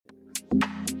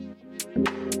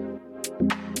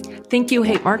Think you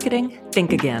hate marketing?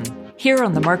 Think again. Here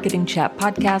on the Marketing Chat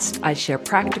podcast, I share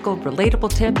practical,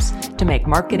 relatable tips to make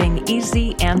marketing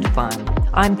easy and fun.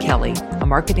 I'm Kelly, a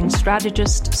marketing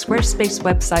strategist, Squarespace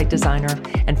website designer,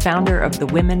 and founder of the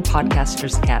Women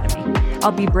Podcasters Academy.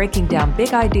 I'll be breaking down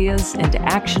big ideas into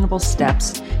actionable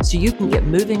steps so you can get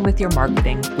moving with your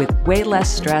marketing with way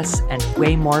less stress and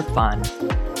way more fun.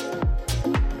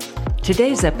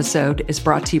 Today's episode is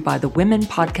brought to you by the Women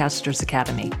Podcasters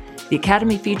Academy. The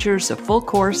Academy features a full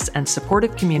course and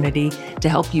supportive community to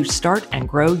help you start and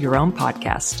grow your own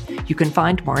podcast. You can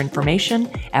find more information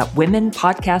at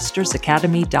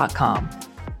womenpodcastersacademy.com.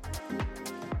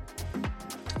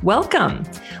 Welcome.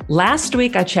 Last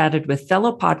week, I chatted with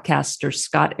fellow podcaster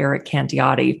Scott Eric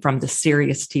Cantiotti from the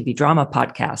Serious TV Drama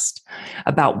podcast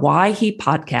about why he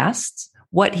podcasts,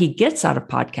 what he gets out of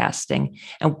podcasting,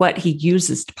 and what he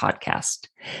uses to podcast.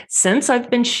 Since I've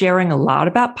been sharing a lot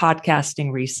about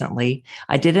podcasting recently,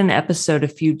 I did an episode a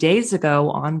few days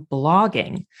ago on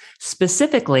blogging,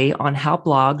 specifically on how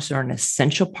blogs are an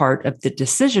essential part of the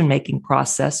decision-making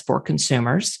process for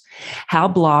consumers, how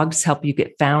blogs help you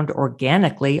get found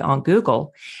organically on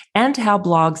Google, and how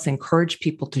blogs encourage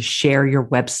people to share your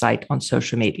website on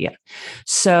social media.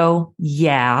 So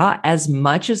yeah, as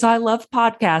much as I love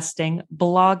podcasting,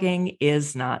 blogging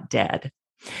is not dead.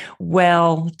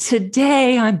 Well,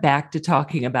 today I'm back to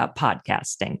talking about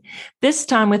podcasting, this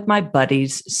time with my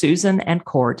buddies, Susan and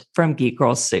Court from Geek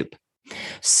Girls Soup.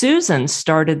 Susan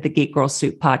started the Geek Girls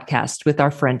Soup podcast with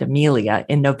our friend Amelia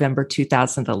in November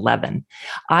 2011.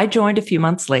 I joined a few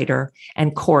months later,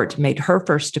 and Court made her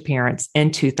first appearance in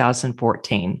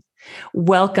 2014.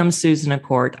 Welcome, Susan and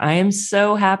Court. I am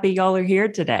so happy y'all are here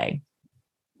today.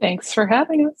 Thanks for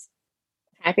having us.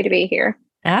 Happy to be here.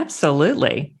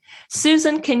 Absolutely.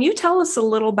 Susan, can you tell us a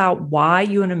little about why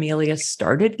you and Amelia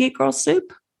started Geek Girls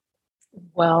Soup?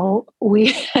 Well,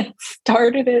 we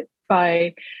started it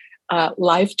by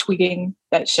live tweeting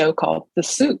that show called The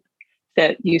Soup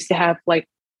that used to have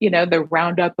the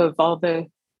roundup of all the,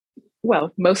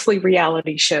 mostly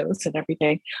reality shows and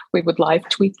everything. We would live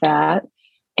tweet that.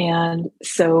 And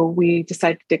so we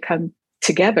decided to come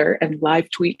together and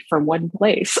live tweet from one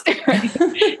place right?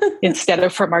 Instead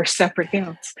of from our separate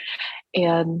accounts.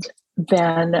 And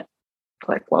then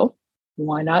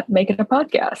why not make it a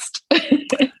podcast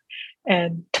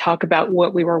and talk about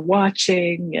what we were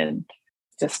watching and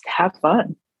just have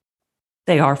fun.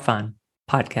 They are fun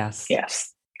podcasts.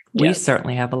 Yes. We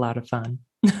certainly have a lot of fun.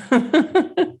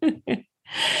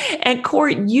 And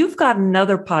Court, you've got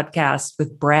another podcast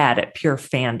with Brad at Pure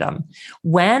Fandom.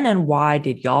 When and why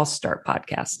did y'all start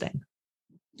podcasting?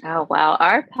 Oh, wow.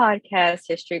 Our podcast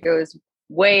history goes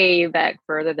way back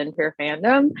further than Pure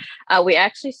Fandom. We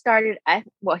actually started,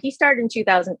 he started in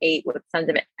 2008 with Sons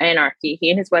of Anarchy. He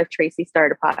and his wife, Tracy,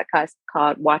 started a podcast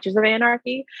called Watchers of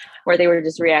Anarchy, where they were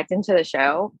just reacting to the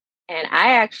show. And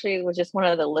I actually was just one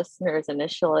of the listeners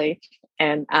initially.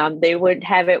 And they would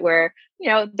have it where,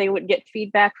 they would get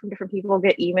feedback from different people,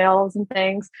 get emails and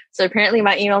things. So apparently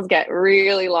my emails got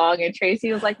really long. And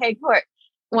Tracy was like, hey, Court,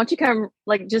 why don't you come,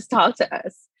 just talk to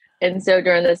us? And so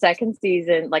during the second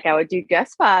season, I would do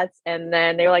guest spots. And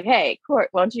then they were like, hey, Court,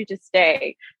 why don't you just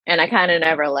stay? And I kind of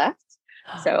never left.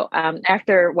 So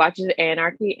after Watches of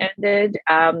Anarchy ended,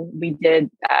 we did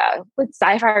with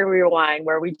Sci-Fi Rewind,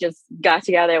 where we just got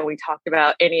together and we talked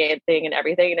about anything and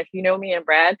everything. And if you know me and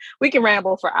Brad, we can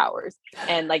ramble for hours.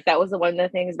 And that was one of the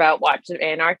things about Watches of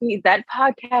Anarchy. That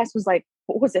podcast was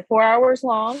 4 hours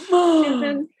long,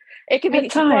 Susan? It could be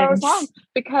 4 hours long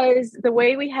because the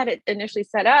way we had it initially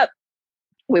set up,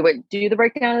 we would do the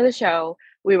breakdown of the show.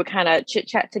 We would kind of chit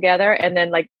chat together, and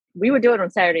then we would do it on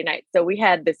Saturday night. So we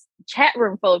had this chat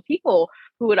room full of people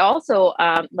who would also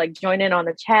join in on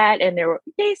the chat, and there were,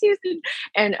 hey, Susan,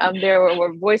 and there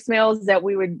were voicemails that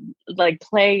we would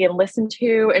play and listen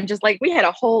to, and just we had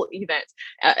a whole event.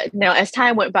 Now, as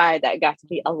time went by, that got to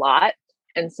be a lot.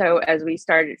 And so as we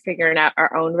started figuring out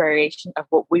our own variation of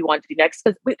what we want to do next,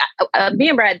 because me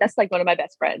and Brad, that's one of my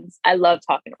best friends. I love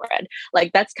talking to Brad.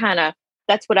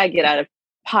 That's what I get out of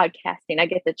podcasting. I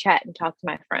get to chat and talk to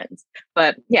my friends.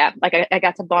 But yeah, I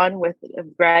got to bond with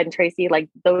Brad and Tracy.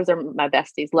 Those are my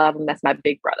besties. Love them. That's my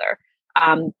big brother.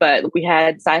 But we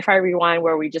had Sci-Fi Rewind,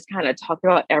 where we just kind of talked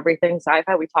about everything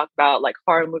sci-fi. We talked about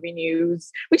horror movie news.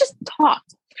 We just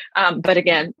talked. But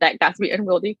again, that got to be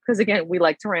unwieldy because again, we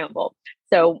like to ramble.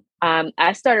 So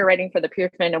I started writing for the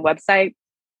Pure Fandom website.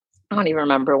 I don't even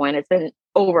remember when. It's been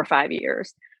over 5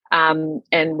 years.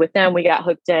 And with them, we got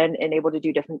hooked in and able to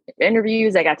do different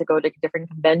interviews. I got to go to different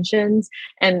conventions,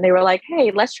 and they were like,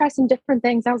 "Hey, let's try some different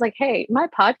things." I was like, "Hey, my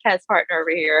podcast partner over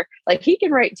here, like he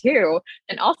can write too.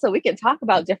 And also we can talk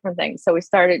about different things." So we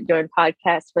started doing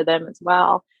podcasts for them as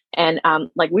well. And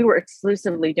like we were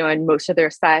exclusively doing most of their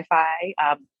sci-fi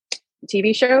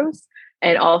TV shows.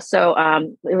 And also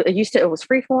it was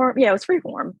freeform. Yeah, it was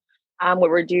freeform.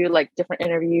 Where we do like different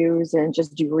interviews and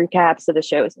just do recaps of the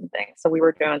shows and things. So we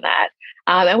were doing that.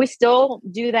 And we still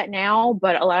do that now,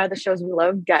 but a lot of the shows we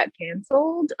love got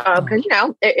canceled because,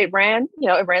 it ran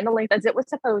the length as it was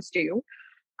supposed to.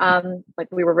 Like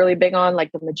we were really big on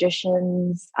like The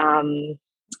Magicians, 12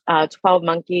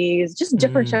 Monkeys, just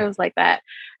different shows like that.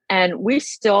 And we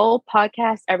still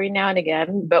podcast every now and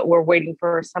again, but we're waiting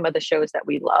for some of the shows that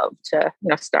we love to,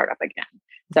 start up again.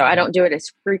 So I don't do it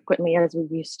as frequently as we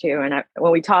used to. And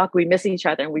when we talk, we miss each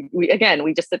other. And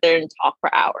we just sit there and talk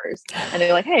for hours. And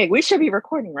they're like, "Hey, we should be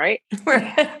recording, right?"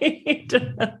 Right.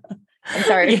 I'm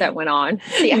sorry if that went on.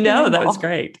 No, that was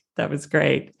great. That was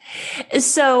great.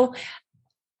 So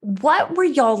what were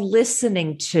y'all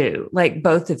listening to, like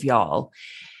both of y'all,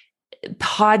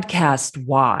 podcast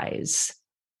wise,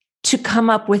 to come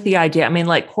up with the idea? I mean,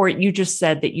 like Court, you just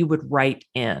said that you would write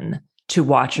in to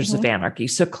Watchers of Anarchy.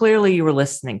 So clearly you were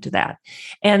listening to that.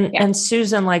 And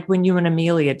Susan, like when you and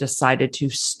Amelia decided to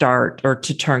start or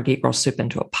to turn Geek Girl Soup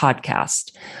into a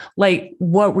podcast, like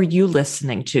what were you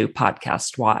listening to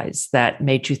podcast wise that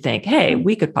made you think, hey,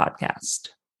 we could podcast?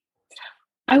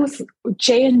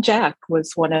 Jay and Jack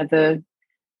was one of the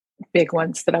big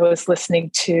ones that I was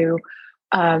listening to.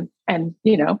 And,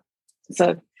 it's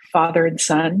a father and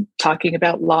son talking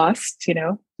about Lost,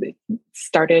 it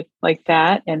started like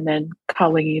that. And then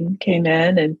Colleen came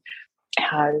in and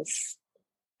has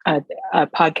a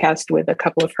podcast with a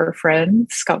couple of her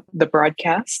friends called The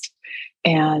Broadcast.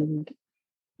 And,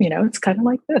 it's kind of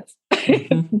like this.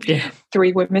 Mm-hmm. Yeah.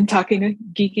 3 women talking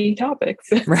geeky topics.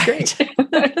 It's right. Great.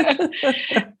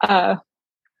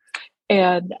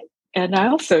 And I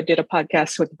also did a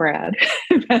podcast with Brad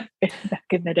back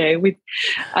in the day.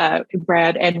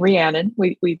 Brad and Rhiannon,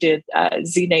 we did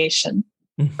Z Nation,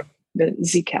 the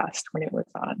Zcast when it was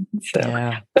on.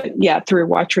 So, but through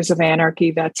Watchers of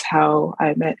Anarchy, that's how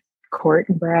I met Court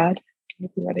and Brad and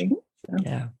everybody. So.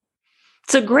 Yeah,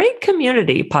 it's a great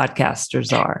community.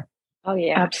 Podcasters are. Oh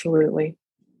yeah, absolutely.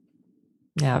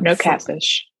 Yeah, no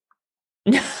catfish.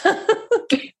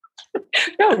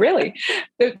 No, really.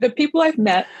 The people I've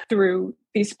met through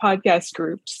these podcast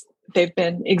groups, they've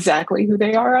been exactly who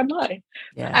they are online.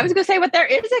 Yeah. I was going to say, but there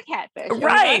is a catfish.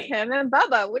 Right. Him and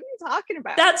Bubba. What are you talking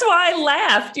about? That's why I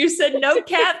laughed. You said no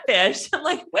catfish. I'm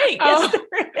like, wait, yes,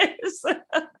 there is. So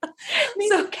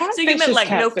you meant like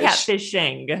no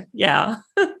catfishing. Yeah.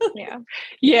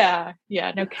 Yeah.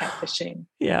 No catfishing.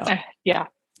 Yeah.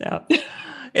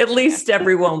 At least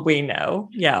everyone we know.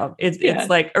 Yeah. It's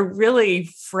like a really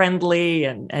friendly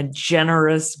and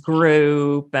generous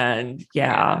group. And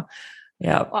yeah.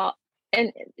 Well,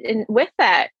 and with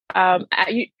that,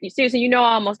 Susan, I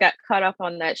almost got caught up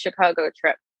on that Chicago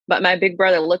trip, but my big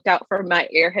brother looked out for my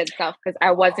airhead stuff because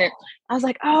I was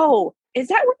like, "Oh, is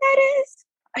that what that is?"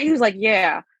 He was like,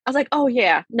 "Yeah." I was like, "Oh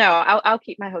yeah, no, I'll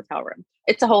keep my hotel room."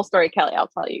 It's a whole story, Kelly. I'll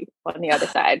tell you on the other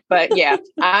side. But yeah,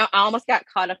 I almost got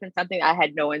caught up in something I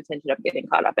had no intention of getting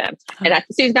caught up in. And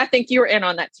Susan, I think you were in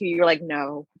on that too. You were like,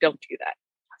 "No, don't do that."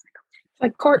 I was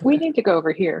like, Court, we need to go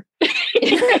over here.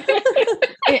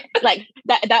 Like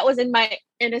that was in my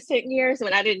innocent years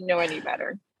when I didn't know any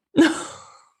better.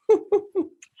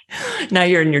 Now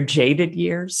you're in your jaded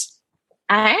years.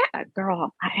 I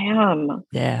am.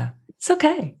 Yeah. It's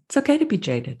okay. It's okay to be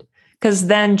jaded. Because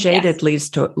then jaded leads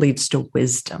to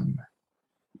wisdom.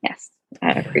 Yes.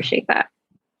 I appreciate that.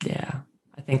 Yeah.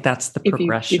 I think that's the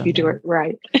progression. If you do it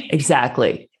right.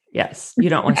 Exactly. Yes. You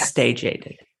don't want to stay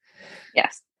jaded.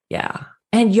 Yes. Yeah.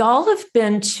 And y'all have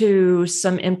been to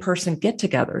some in-person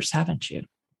get-togethers, haven't you?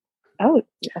 Oh,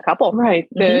 a couple. Right.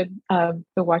 Mm-hmm.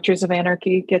 The Watchers of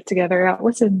Anarchy get-together, that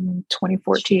was in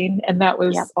 2014. And that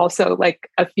was also like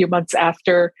a few months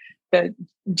after the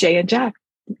Jay and Jack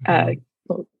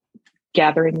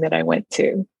gathering that I went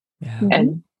to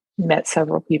and met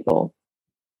several people.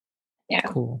 Yeah.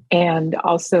 Cool. And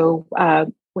also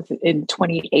in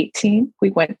 2018, we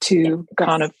went to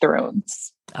Gone of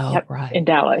Thrones. Oh, right. In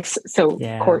Dallas. So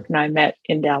Court and I met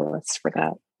in Dallas for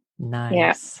that.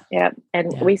 Nice. Yeah.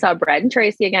 And we saw Brad and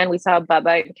Tracy again. We saw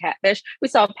Bubba and Catfish. We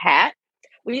saw Pat.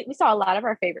 We saw a lot of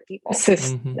our favorite people.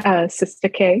 Sister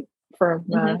K from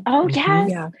oh yes.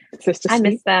 Yeah. Sister I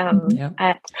miss them. Yeah.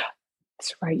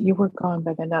 That's right. You were gone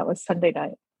by then. That was Sunday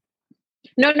night.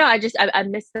 No, I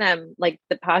miss them, like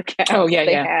the podcast Oh, yeah,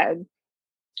 they yeah. had.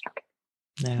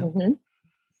 Yeah. Mm-hmm.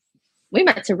 We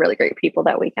met some really great people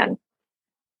that weekend.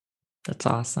 That's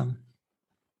awesome.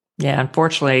 Yeah.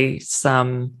 Unfortunately,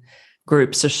 some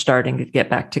groups are starting to get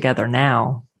back together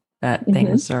now that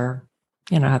things are,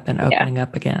 have been opening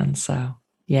up again. So,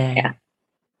 yay. Yeah.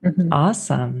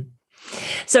 Awesome.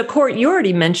 So, Court, you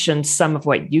already mentioned some of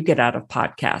what you get out of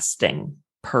podcasting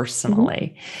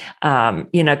personally,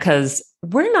 because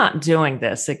we're not doing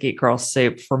this at Geek Girl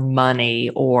Soup for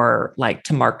money or like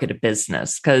to market a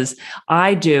business, because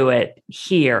I do it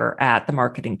here at the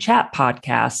Marketing Chat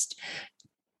podcast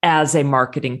as a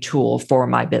marketing tool for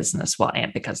my business. Well,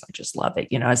 and because I just love it,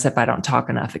 as if I don't talk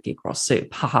enough at Geek Girl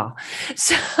Soup. Haha.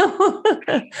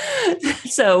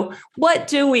 So what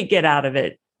do we get out of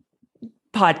it?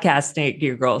 Podcasting at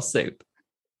Geek Girl Soup?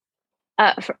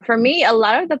 For me, a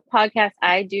lot of the podcasts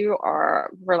I do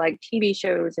are for like TV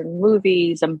shows and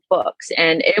movies and books,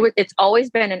 and it's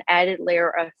always been an added layer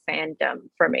of fandom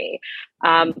for me.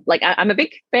 Like I'm a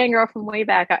big fangirl from way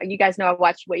back. You guys know I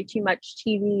watch way too much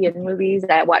TV and movies.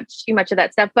 I watch too much of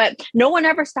that stuff, but no one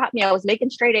ever stopped me. I was making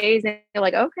straight A's, and they're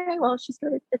like, "Okay, well, she's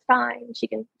good. It's fine. She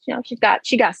can, she's got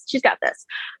this."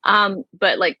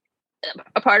 But like,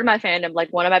 a part of my fandom,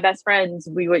 like one of my best friends,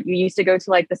 we used to go to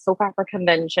like the soap opera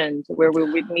conventions where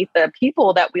we would meet the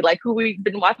people that we like, who we've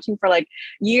been watching for like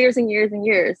years and years and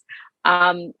years.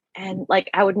 And like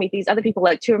I would meet these other people,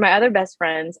 like two of my other best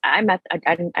friends. I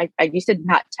used to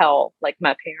not tell like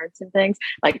my parents and things,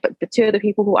 like, but the two of the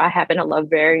people who I happen to love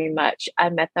very much, I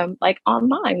met them like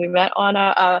online. We met on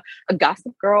a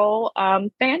Gossip Girl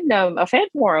fandom, a fan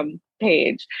forum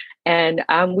page. And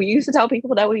we used to tell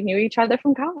people that we knew each other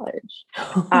from college.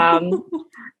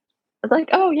 I was like,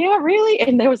 oh yeah, really?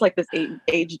 And there was like this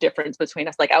age difference between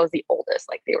us. Like I was the oldest,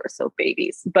 like they were so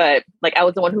babies, but like I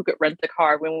was the one who could rent the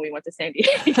car when we went to San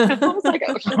Diego. I was like,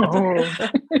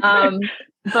 oh.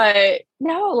 But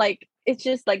no, like it's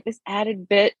just like this added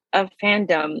bit of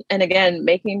fandom. And again,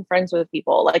 making friends with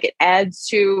people, like it adds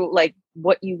to like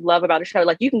what you love about a show.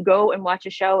 Like you can go and watch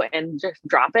a show and just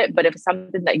drop it. But if it's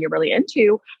something that you're really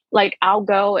into, like I'll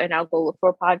go look for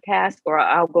a podcast, or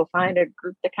I'll go find a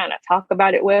group to kind of talk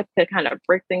about it with, to kind of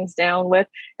break things down with.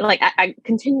 And like I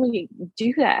continually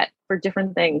do that for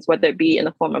different things, whether it be in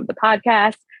the form of the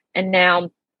podcast. And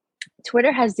now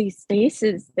Twitter has these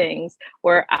spaces things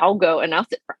where I'll go and I'll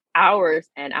sit for hours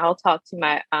and I'll talk to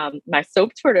my my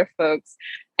soap Twitter folks,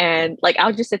 and like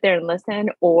I'll just sit there and listen.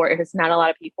 Or if it's not a lot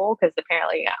of people, because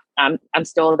apparently I'm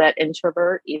still that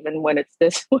introvert even when it's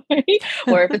this way.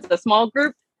 Or if it's a small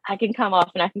group, I can come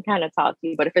off and I can kind of talk to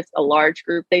you. But if it's a large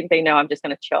group, they know I'm just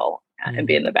going to chill and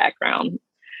be in the background.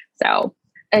 So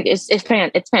it's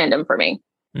fandom for me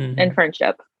and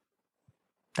friendship.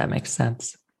 That makes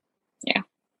sense. Yeah.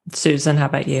 Susan, how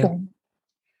about you? So,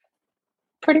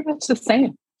 pretty much the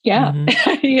same. Yeah.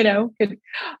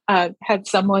 Had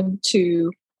someone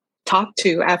to talk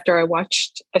to after I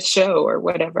watched a show or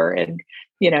whatever. And,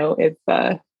 if,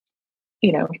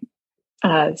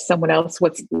 someone else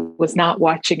was not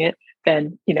watching it,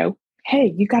 then,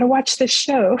 hey, you got to watch this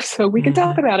show so we can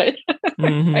talk about it.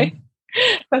 Right?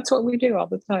 That's what we do all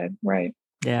the time. Right.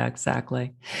 Yeah,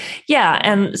 exactly. Yeah.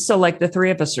 And so like the three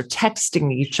of us are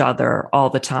texting each other all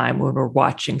the time when we're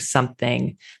watching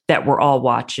something that we're all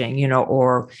watching,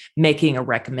 or making a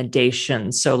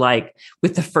recommendation. So like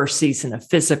with the first season of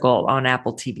Physical on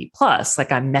Apple TV Plus,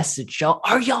 like I messaged y'all,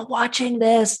 are y'all watching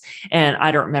this? And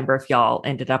I don't remember if y'all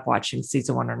ended up watching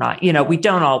season 1 or not. We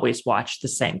don't always watch the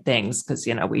same things because,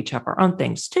 we each have our own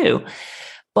things too.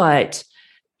 But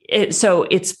so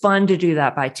it's fun to do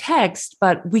that by text,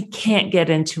 but we can't get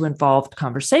into involved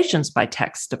conversations by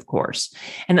text, of course.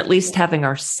 And at least having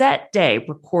our set day,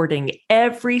 recording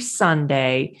every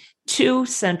Sunday, 2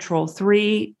 Central,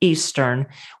 3 Eastern,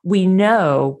 we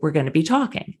know we're going to be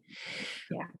talking.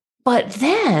 Yeah. But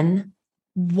then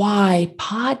why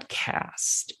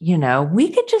podcast? We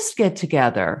could just get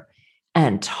together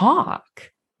and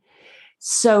talk.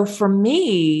 So for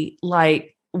me, like,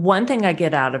 one thing I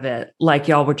get out of it, like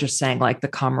y'all were just saying, like the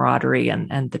camaraderie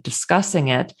and the discussing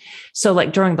it. So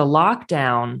like during the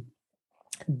lockdown,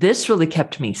 this really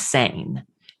kept me sane,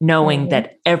 knowing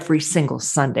that every single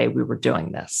Sunday we were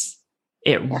doing this.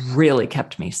 It really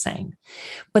kept me sane.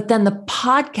 But then the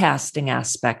podcasting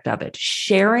aspect of it,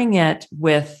 sharing it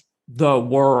with the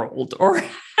world, or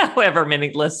however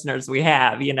many listeners we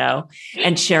have,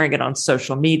 and sharing it on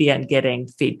social media and getting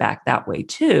feedback that way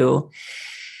too.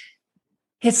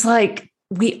 It's like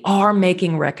we are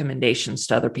making recommendations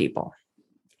to other people.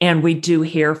 And we do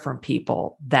hear from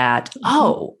people that,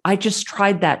 oh, I just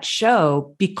tried that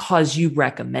show because you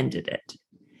recommended it.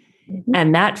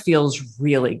 And that feels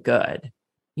really good,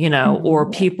 or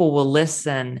people will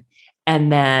listen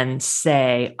and then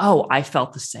say, oh, I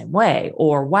felt the same way,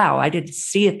 or wow, I didn't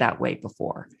see it that way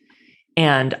before.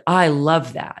 And I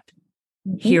love that,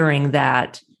 hearing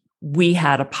that we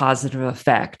had a positive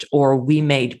effect or we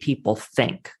made people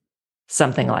think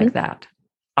something like that.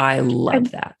 I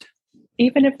love that.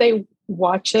 Even if they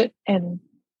watch it and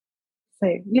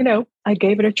say, I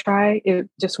gave it a try, it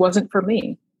just wasn't for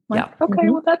me. Okay,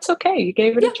 well, that's okay. You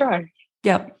gave it a try.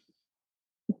 Yep.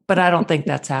 But I don't think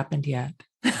that's happened yet.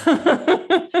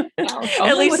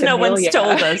 At least no one's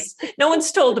told us. No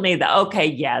one's told me that. Okay,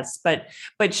 yes, but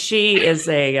she is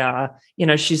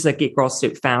she's a Geek Girls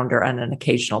Soup founder and an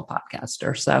occasional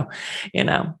podcaster. So,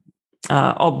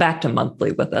 all back to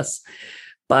monthly with us.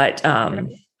 But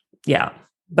yeah.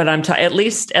 But at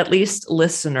least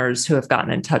listeners who have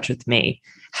gotten in touch with me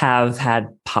have had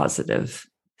positive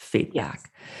feedback. Yes.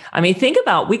 I mean, think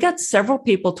about, we got several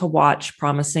people to watch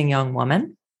Promising Young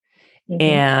Woman.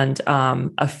 And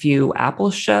a few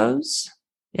Apple shows.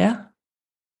 Yeah.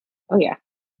 Oh, yeah.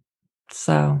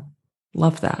 So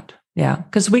love that. Yeah.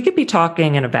 Because we could be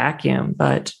talking in a vacuum,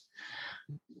 but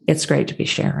it's great to be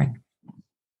sharing.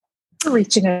 We're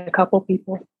reaching a couple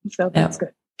people. So that's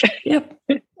good. Yep.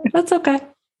 That's okay.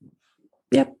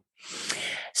 Yep.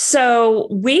 So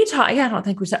we talk, I don't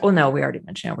think we said, no, we already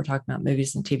mentioned it. We're talking about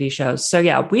movies and TV shows. So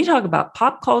yeah, we talk about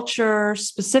pop culture,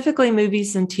 specifically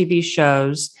movies and TV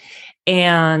shows.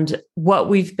 And what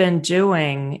we've been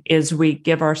doing is we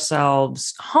give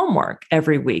ourselves homework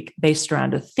every week based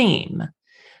around a theme.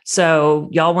 So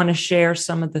y'all want to share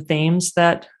some of the themes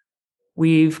that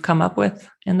we've come up with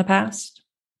in the past?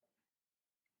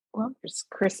 Well, there's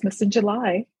Christmas in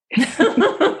July.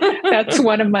 That's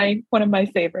one of my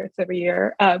favorites every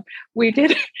year. We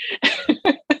did,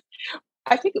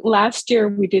 I think last year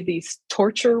we did these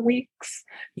torture weeks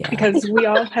because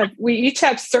we each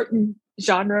have certain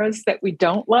genres that we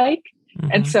don't like.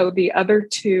 And so the other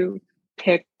two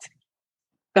picked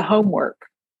the homework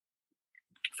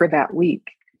for that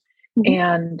week.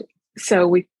 And so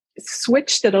we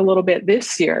switched it a little bit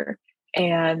this year,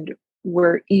 and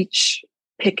we're each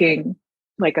picking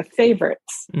like a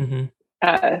favorites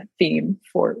theme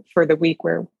for the week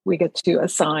where we get to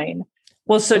assign.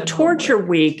 Well, so torture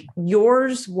week,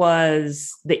 yours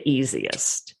was the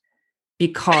easiest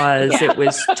because it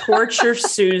was Torture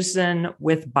Susan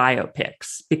with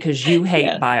biopics, because you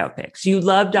hate biopics. You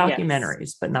love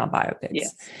documentaries, but not biopics.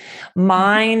 Yes.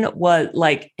 Mine was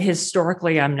like,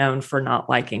 historically, I'm known for not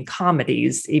liking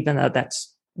comedies, even though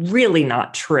that's really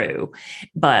not true.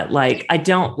 But like, I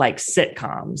don't like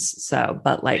sitcoms. So,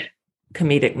 but like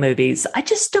comedic movies, I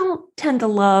just don't tend to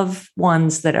love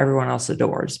ones that everyone else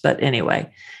adores. But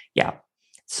anyway, yeah.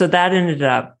 So that ended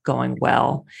up going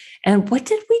well. And what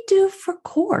did we do for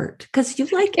court? Because you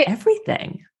like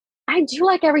everything. I do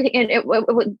like everything. And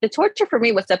the torture for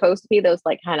me was supposed to be those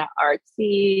like kind of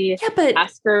artsy,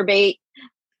 Oscar bait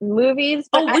movies.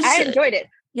 But I enjoyed it.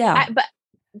 Yeah. But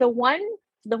the one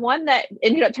that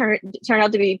ended up turned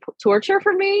out to be torture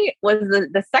for me was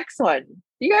the sex one.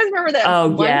 Do you guys remember that?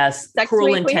 Oh, yes. Sex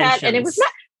Cruel week we had? And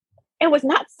it was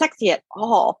not sexy at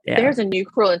all. Yeah. There's a new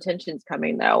Cruel Intentions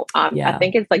coming though. I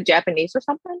think it's like Japanese or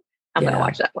something. I'm going to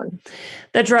watch that one.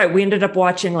 That's right. We ended up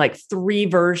watching like 3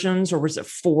 versions, or was it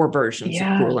 4 versions of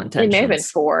Cruel Intentions? It may have been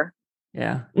 4.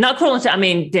 Yeah. Not Cruel Intentions. I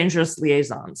mean, Dangerous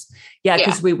Liaisons. Yeah.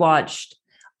 Because we watched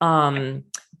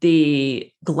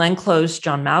the Glenn Close,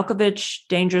 John Malkovich,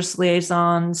 Dangerous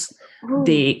Liaisons,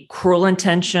 the Cruel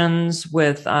Intentions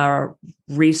with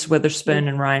Reese Witherspoon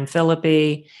and Ryan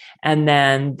Phillippe. And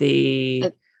then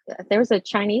there was a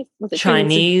Chinese, was it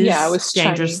Chinese? Yeah, it was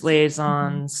Dangerous Chinese.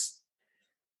 Liaisons.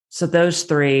 So those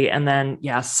 3, and then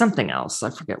something else. I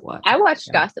forget what. I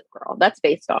watched Gossip Girl. That's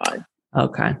based on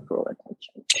Cruel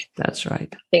Intentions. That's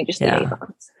right. Dangerous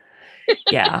Liaisons.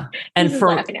 Yeah, and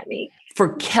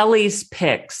for Kelly's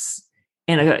picks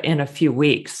in a few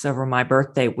weeks over my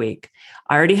birthday week,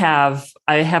 I have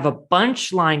a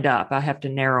bunch lined up. I have to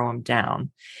narrow them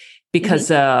down. Because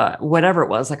whatever it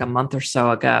was, like a month or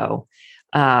so ago,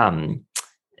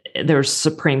 there was a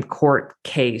Supreme Court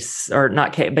case, or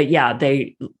not case, but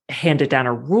they handed down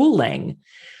a ruling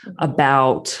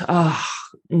about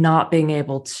not being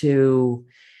able to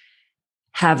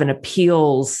have an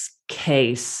appeals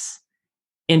case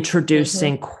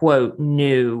introducing, quote,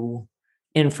 new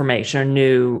information or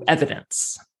new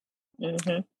evidence,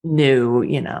 new,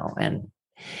 and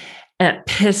it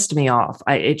pissed me off.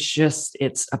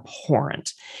 It's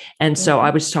abhorrent. And so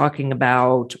I was talking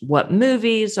about what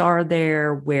movies are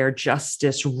there where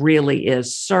justice really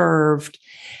is served.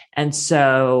 And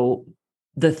so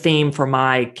the theme for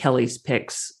my Kelly's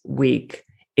Picks week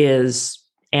is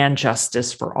And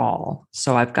Justice for All.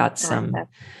 So I've got some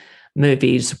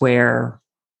movies where,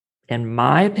 in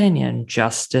my opinion,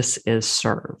 justice is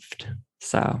served.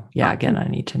 So yeah, again, I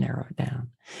need to narrow it down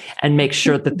and make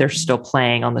sure that they're still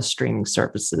playing on the streaming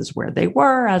services where they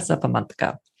were as of a month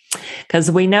ago, because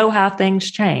we know how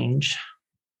things change.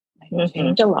 They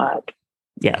change a lot.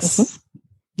 Yes.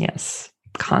 Yes.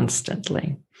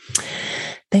 Constantly.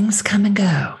 Things come and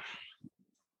go.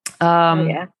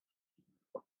 Yeah.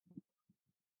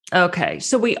 Okay.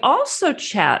 So we also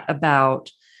chat about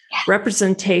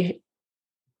representation.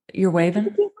 You're waving?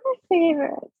 My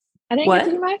favorite. I didn't What? get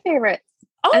to do my favorite.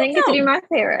 Oh, I didn't get to do my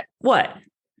favorite. What?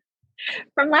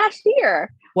 From last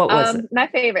year. What was it? My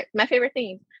favorite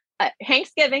theme.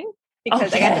 Thanksgiving,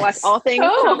 because I got to watch yes. all things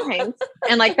Tom Hanks.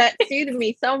 And like that suited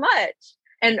me so much.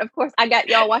 And of course, I got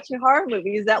y'all watching horror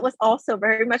movies. That was also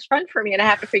very much fun for me. And I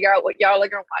have to figure out what y'all are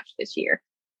going to watch this year.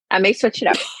 I may switch it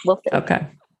up. We'll see.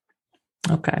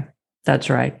 Okay.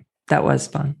 That's right. That was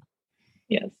fun.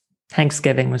 Yes.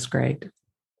 Thanksgiving was great.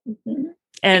 Mm-hmm.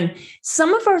 And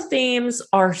some of our themes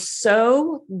are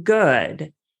so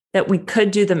good that we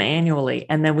could do them annually,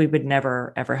 and then we would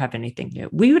never, ever have anything new.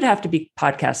 We would have to be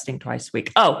podcasting twice a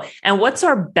week. Oh, and what's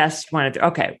our best one?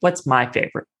 Okay. What's my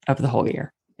favorite of the whole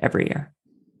year, every year?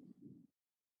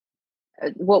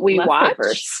 What we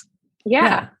watch.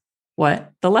 Yeah.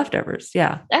 What? The Leftovers.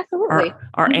 Yeah. Absolutely.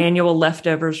 Our annual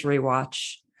Leftovers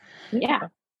rewatch. Yeah.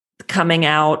 Coming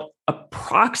out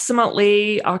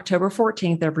approximately October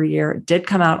 14th every year. It did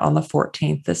come out on the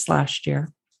 14th this last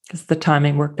year because the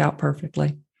timing worked out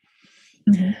perfectly.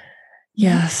 Mm-hmm.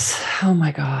 Yes. Oh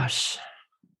my gosh.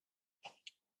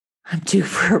 I'm due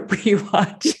for a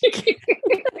rewatch.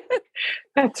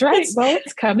 That's right. Well,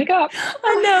 it's coming up.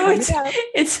 I know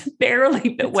it's barely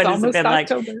been, it's what has it been,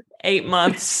 October. like 8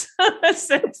 months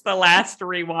since the last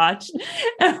rewatch.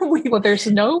 Well, there's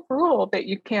no rule that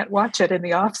you can't watch it in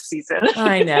the off season.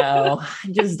 I know.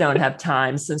 I just don't have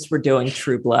time since we're doing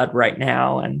True Blood right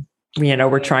now. And,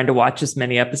 we're trying to watch as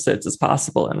many episodes as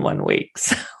possible in 1 week.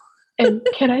 So. And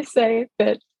can I say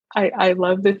that I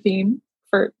love the theme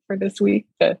for this week,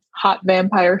 the hot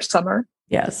vampire summer.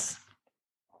 Yes.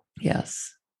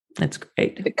 It's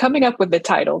great. Coming up with the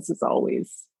titles is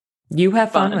always You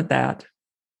have fun with that.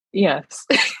 Yes.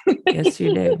 Yes,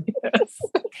 you do. Yes.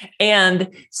 And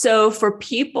so for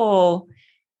people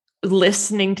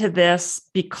listening to this,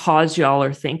 because y'all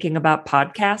are thinking about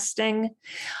podcasting,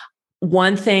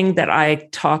 one thing that I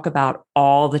talk about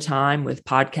all the time with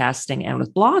podcasting and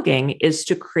with blogging is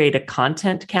to create a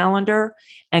content calendar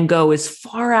and go as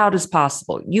far out as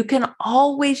possible. You can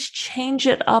always change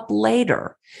it up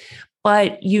later,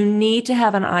 but you need to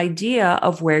have an idea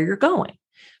of where you're going.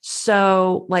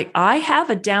 So like I have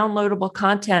a downloadable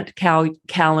content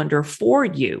calendar for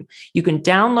you. You can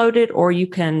download it or you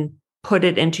can put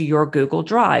it into your Google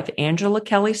Drive,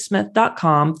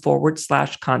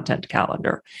 angelakellysmith.com/content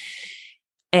calendar.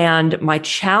 And my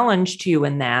challenge to you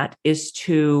in that is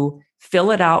to fill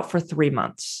it out for 3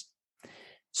 months.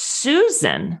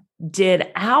 Susan did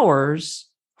ours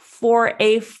for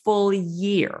a full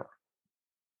year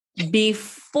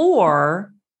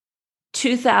before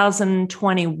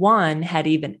 2021 had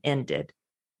even ended.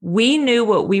 We knew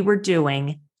what we were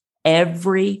doing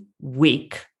every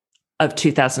week of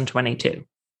 2022.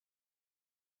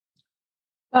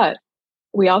 But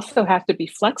we also have to be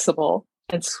flexible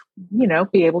and,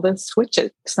 be able to switch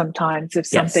it sometimes if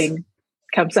something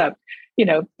comes up.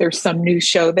 There's some new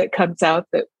show that comes out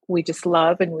that we just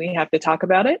love and we have to talk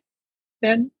about it.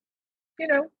 Then, we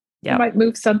might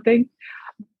move something.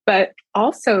 But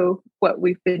also what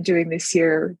we've been doing this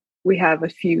year, we have a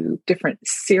few different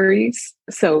series.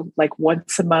 So like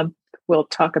once a month, we'll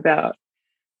talk about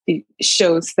the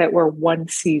shows that were one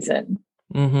season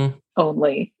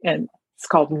only. And it's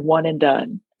called One and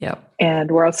Done. Yep. And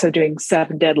we're also doing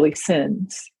 7 Deadly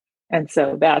Sins. And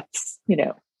so that's,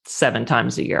 7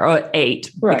 times a year, or 8,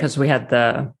 because we had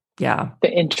the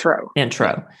intro.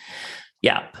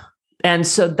 Yep. And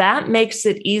so that makes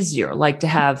it easier, like to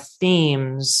have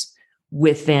themes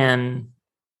within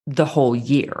the whole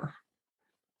year.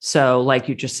 So like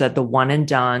you just said, the One and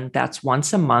Done, that's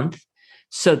once a month.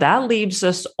 So that leaves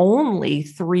us only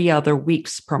 3 other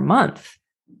weeks per month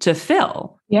to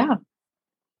fill. Yeah.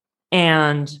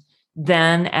 And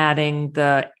then adding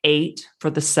the 8 for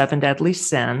the 7 Deadly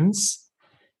Sins,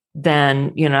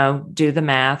 then, do the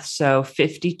math. So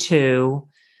 52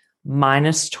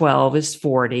 minus 12 is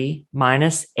 40,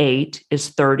 minus 8 is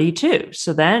 32.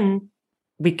 So then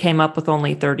we came up with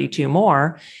only 32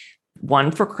 more,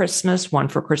 1 for Christmas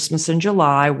in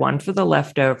July, 1 for the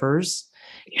Leftovers.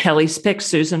 Kelly's picks,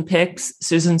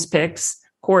 Susan's picks,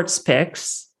 Court's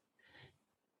picks.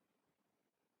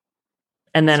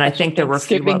 And then I think there were a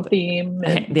few Thanksgiving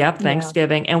theme.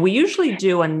 Thanksgiving. And we usually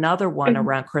do another one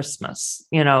around Christmas,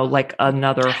 like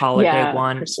another holiday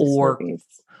one Christmas movies.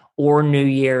 or New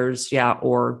Year's. Yeah.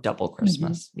 Or double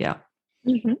Christmas. Mm-hmm. Yeah.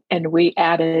 Mm-hmm. And we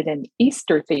added an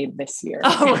Easter theme this year.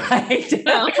 Oh, right.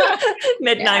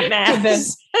 Midnight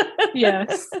Mass.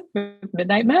 Yes.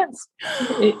 Midnight Mass.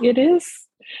 It is.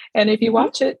 And if you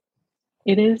watch it,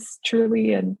 it is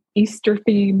truly an Easter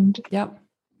themed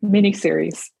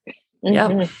miniseries.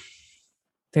 Yep. Mm-hmm.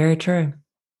 Very true.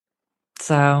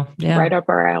 So, yeah. Right up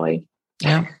our alley.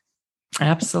 Yeah,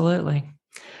 absolutely.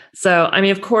 So, I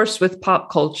mean, of course, with pop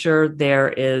culture, there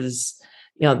is,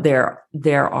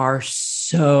 there are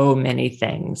so many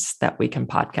things that we can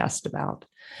podcast about.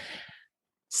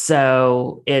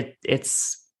 So it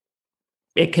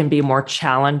can be more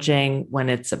challenging when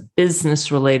it's a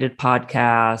business related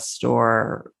podcast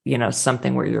or,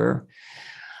 something where you're,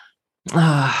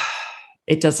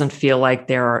 it doesn't feel like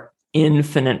there are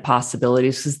infinite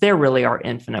possibilities, because there really are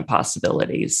infinite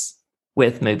possibilities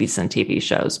with movies and TV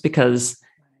shows, because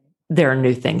there are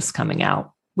new things coming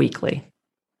out weekly,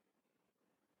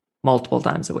 multiple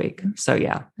times a week. So,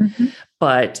 yeah. Mm-hmm.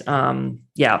 But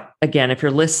again, if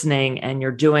you're listening and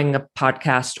you're doing a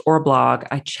podcast or a blog,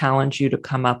 I challenge you to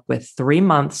come up with 3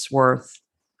 months worth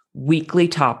weekly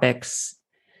topics.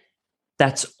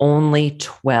 That's only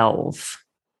 12.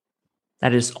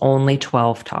 That is only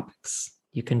 12 topics.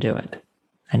 You can do it.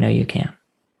 I know you can.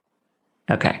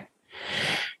 Okay.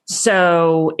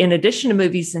 So in addition to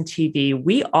movies and TV,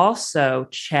 we also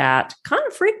chat kind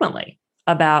of frequently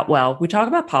about, we talk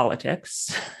about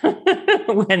politics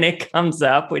when it comes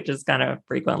up, which is kind of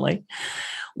frequently.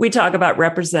 We talk about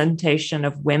representation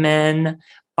of women,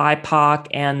 BIPOC,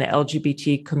 and the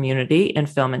LGBT community in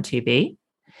film and TV.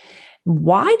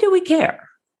 Why do we care?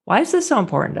 Why is this so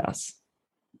important to us?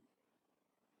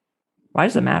 Why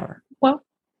does it matter? Well,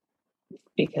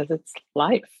 because it's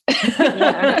life,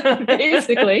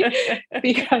 basically,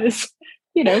 because,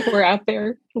 we're out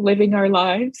there living our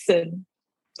lives and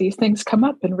these things come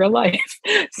up in real life.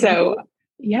 So,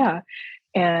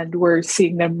 and we're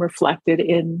seeing them reflected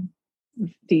in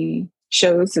the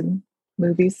shows and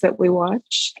movies that we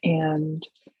watch. And,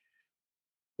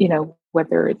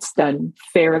 whether it's done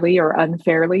fairly or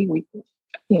unfairly, we,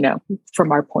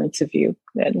 from our points of view,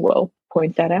 then we'll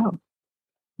point that out.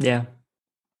 Yeah.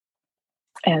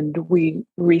 And we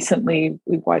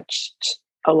watched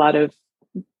a lot of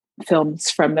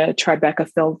films from the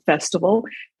Tribeca Film Festival,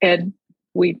 and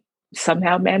we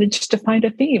somehow managed to find a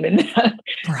theme in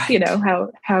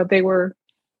that, how they were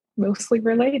mostly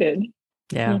related.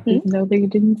 Yeah. Even though they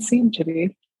didn't seem to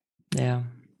be. Yeah.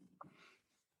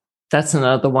 That's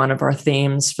another one of our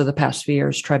themes for the past few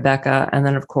years, Tribeca. And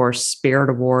then, of course, Spirit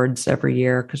Awards every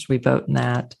year, because we vote in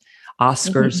that.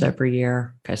 Oscars every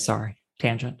year. Okay, sorry.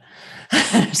 Tangent.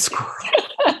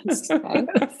 Squirrel.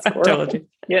 Told you.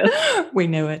 Yeah. We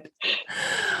knew it.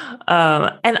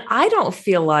 And I don't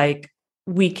feel like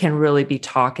we can really be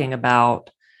talking about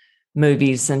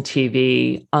movies and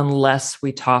TV unless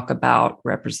we talk about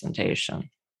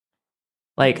representation.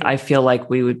 Like, I feel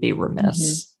like we would be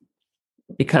remiss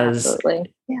because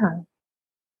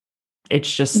it's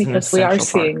just because we are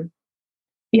seeing,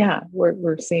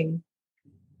 we're seeing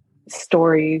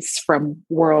stories from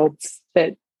worlds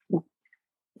that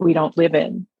we don't live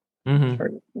in,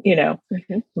 or,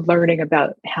 learning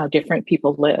about how different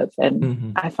people live.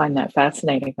 And I find that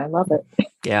fascinating. I love it.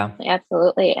 Yeah,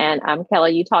 absolutely. And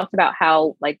Kelly, you talked about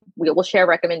how we will share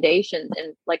recommendations,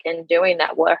 and in doing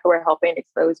that, we're helping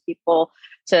expose people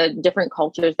to different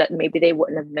cultures that maybe they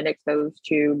wouldn't have been exposed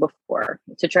to before,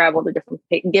 to travel to different,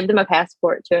 give them a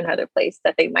passport to another place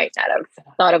that they might not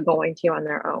have thought of going to on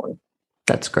their own.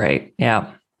 That's great.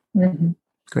 Yeah.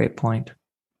 Great point.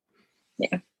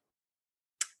 Yeah.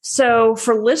 So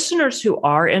for listeners who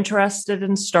are interested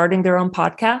in starting their own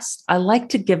podcast, I like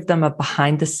to give them a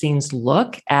behind the scenes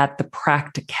look at the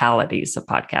practicalities of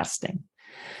podcasting.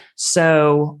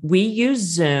 So we use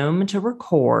Zoom to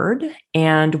record,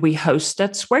 and we host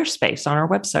at Squarespace on our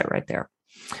website right there.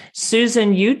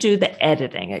 Susan, you do the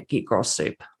editing at Geek Girls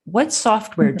Soup. What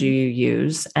software do you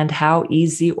use, and how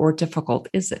easy or difficult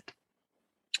is it?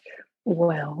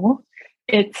 Well,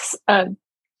 it's a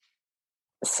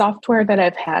software that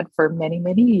I've had for many,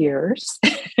 many years.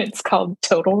 It's called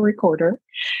Total Recorder.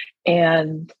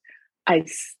 And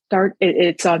it's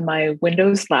on my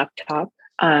Windows laptop.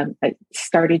 I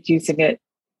started using it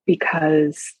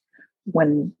because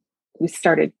when we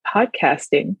started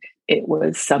podcasting, it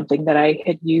was something that I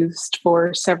had used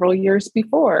for several years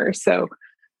before. So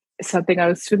something I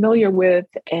was familiar with,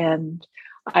 and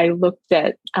I looked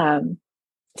at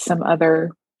some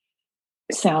other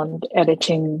sound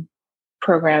editing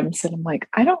programs, and I'm like,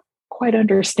 I don't quite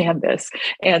understand this.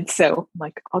 And so I'm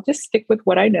like, I'll just stick with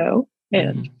what I know.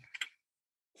 And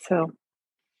so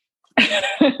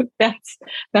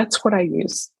that's what I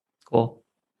use. Cool.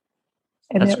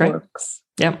 And that's it great. works.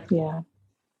 Yep. Yeah.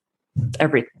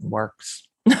 Everything works.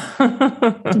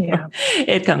 Yeah.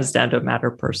 It comes down to a matter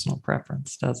of personal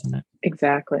preference, doesn't it?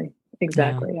 Exactly.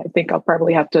 I think I'll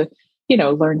probably have to,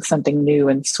 learn something new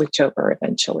and switch over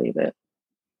eventually, but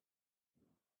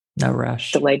no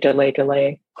rush.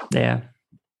 Delay. Yeah.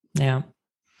 Yeah.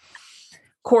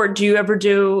 Court, do you ever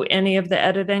do any of the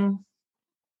editing?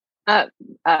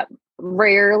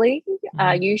 Rarely.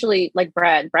 Usually like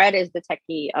Brad is the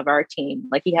techie of our team.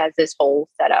 Like he has this whole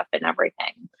setup and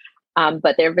everything.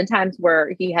 But there have been times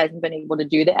where he hasn't been able to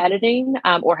do the editing,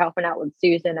 or helping out with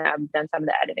Susan. I've done some of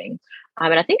the editing.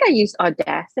 And I think I used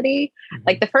Audacity.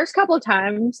 Like the first couple of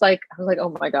times, like I was like,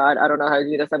 oh my God, I don't know how to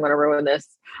do this. I'm going to ruin this.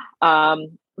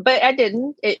 But I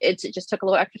didn't. It just took a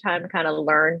little extra time to kind of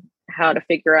learn how to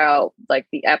figure out like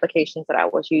the applications that I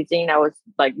was using. I was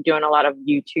like doing a lot of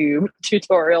YouTube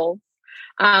tutorials.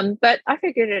 But I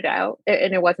figured it out,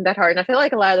 and it wasn't that hard. And I feel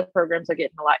like a lot of the programs are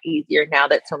getting a lot easier now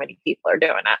that so many people are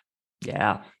doing it.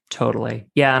 Yeah, totally.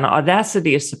 Yeah. And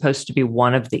Audacity is supposed to be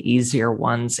one of the easier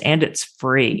ones, and it's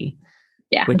free,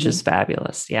 which is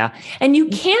fabulous. Yeah. And you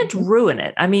can't ruin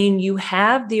it. I mean, you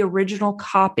have the original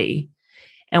copy,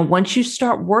 and once you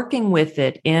start working with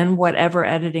it in whatever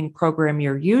editing program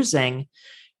you're using,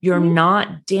 you're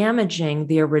not damaging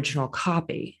the original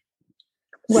copy.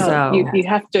 Well, you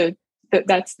have to.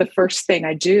 That's the first thing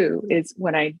I do is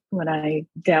when I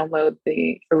download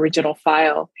the original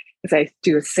file, is I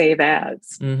do a save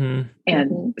as,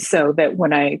 and so that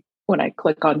when I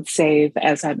click on save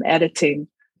as I'm editing,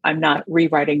 I'm not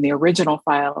rewriting the original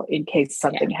file in case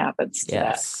something happens to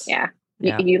that. Yeah.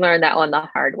 You learned that one the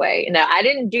hard way. No, I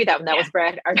didn't do that one. That was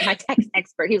Brad, my text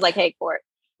expert. He's like, "Hey, Court,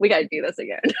 we got to do this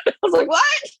again." I was like,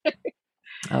 "What?"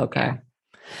 Okay.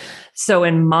 So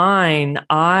in mine,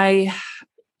 I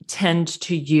tend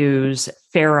to use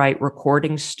Ferrite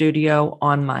Recording Studio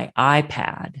on my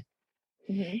iPad,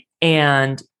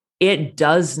 and it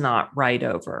does not write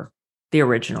over the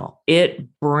original.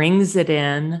 It brings it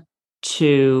in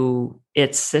to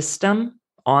its system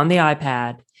on the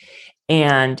iPad,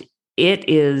 and it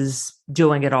is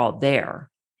doing it all there.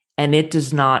 And it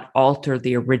does not alter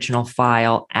the original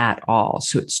file at all.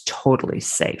 So it's totally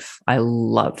safe. I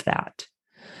love that.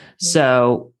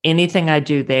 So anything I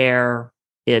do there,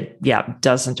 it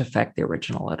doesn't affect the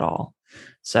original at all.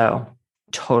 So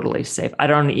totally safe. I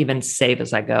don't even save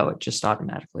as I go. It just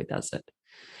automatically does it.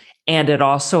 And it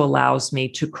also allows me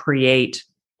to create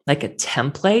like a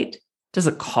template.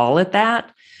 Doesn't call it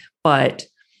that, but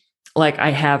like I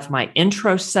have my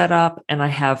intro set up, and I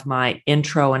have my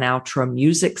intro and outro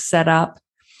music set up.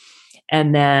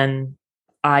 And then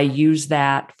I use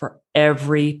that for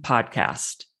every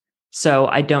podcast. So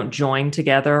I don't join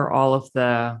together all of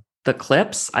the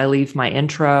clips. I leave my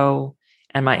intro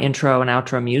and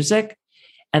outro music.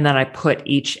 And then I put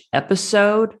each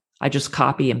episode, I just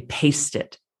copy and paste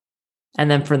it. And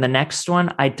then for the next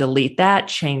one, I delete that,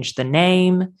 change the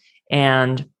name,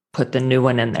 and put the new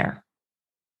one in there.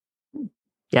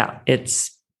 Yeah,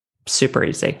 it's super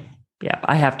easy. Yeah,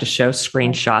 I have to show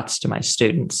screenshots to my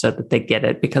students so that they get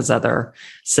it, because other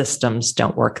systems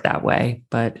don't work that way,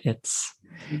 but it's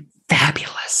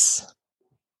fabulous.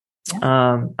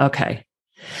 Yeah. Okay.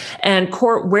 And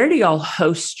Court, where do y'all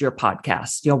host your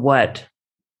podcast? What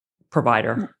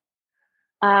provider?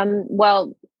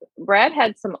 Well, Brad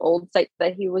had some old sites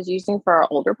that he was using for our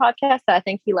older podcast that I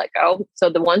think he let go. So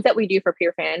the ones that we do for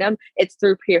Peer Fandom, it's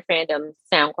through Peer Fandom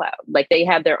SoundCloud. Like they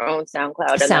have their own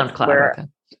SoundCloud. And okay.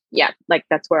 Yeah, like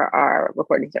that's where our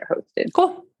recordings are hosted.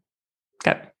 Cool.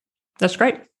 Okay. That's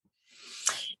great.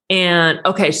 And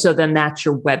okay, so then that's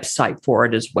your website for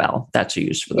it as well. That's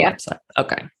used for the website.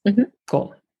 Okay.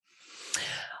 Cool.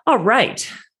 All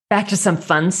right. Back to some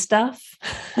fun stuff.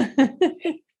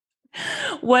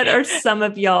 What are some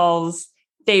of y'all's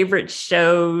favorite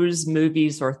shows,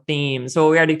 movies, or themes? Well,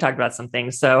 we already talked about some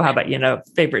things. So how about,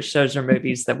 favorite shows or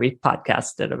movies that we've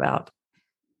podcasted about?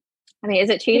 I mean, is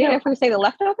it cheating if we say The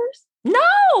Leftovers? No.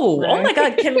 Right? Oh my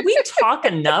God. Can we talk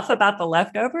enough about The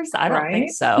Leftovers? I don't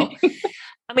think so.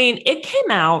 I mean, it came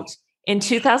out in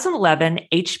 2011,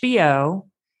 HBO.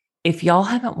 If y'all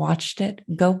haven't watched it,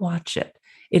 go watch it.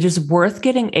 It is worth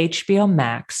getting HBO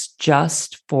Max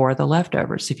just for The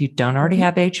Leftovers. If you don't already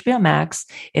have HBO Max,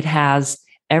 it has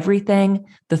everything.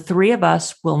 The three of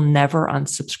us will never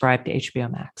unsubscribe to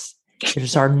HBO Max. It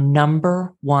is our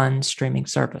number one streaming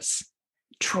service.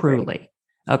 Truly.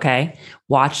 Okay.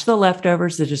 Watch The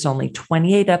Leftovers. It is only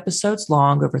 28 episodes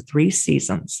long over 3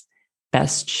 seasons.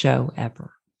 Best show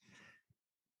ever.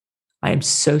 I am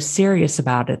so serious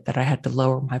about it that I had to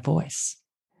lower my voice.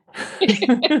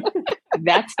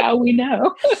 That's how we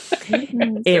know.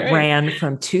 It ran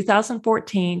from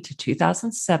 2014 to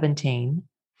 2017.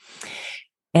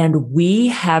 And we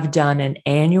have done an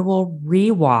annual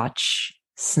rewatch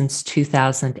since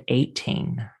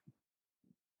 2018.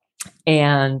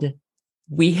 And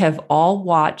we have all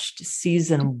watched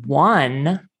season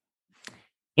 1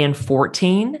 in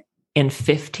 14, in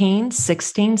 15,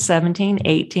 16, 17,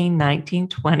 18, 19,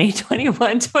 20,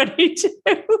 21, 22.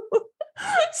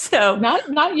 So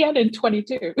not yet in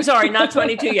 22. Sorry, not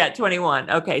 22 yet, 21.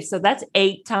 Okay, so that's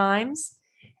 8 times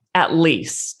at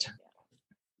least.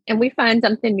 And we find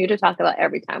something new to talk about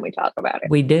every time we talk about it.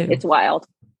 We do. It's wild.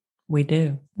 We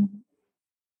do.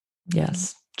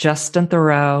 Yes. Justin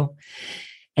Theroux,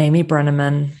 Amy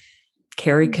Brenneman,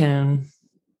 Carrie Coon,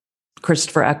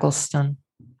 Christopher Eccleston,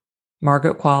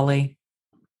 Margaret Qualley.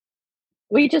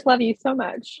 We just love you so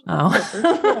much. Oh,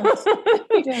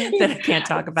 that I can't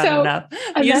talk about enough.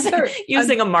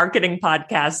 Using a marketing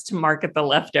podcast to market The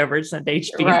Leftovers and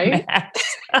HBO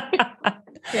Max.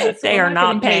 Yes, they are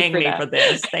not paying me for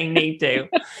this. They need to.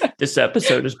 This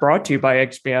episode is brought to you by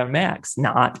HBO Max.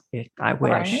 Not it. I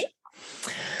wish. Right.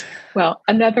 Well,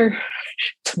 to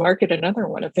market another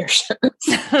one of their shows.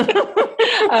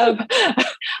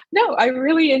 No, I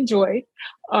really enjoyed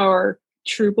our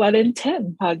True Blood and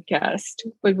 10 podcast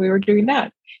when we were doing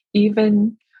that.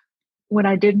 Even when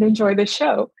I didn't enjoy the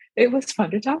show, it was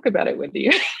fun to talk about it with you.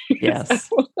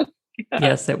 Yes.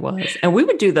 Yes, it was. And we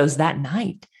would do those that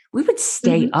night. We would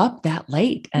stay up that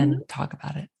late and talk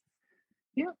about it.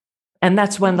 Yeah. And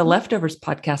that's when the Leftovers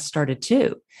podcast started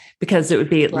too, because it would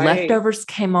be Leftovers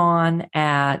came on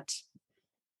at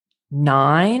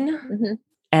 9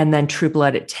 and then True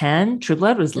Blood at 10. True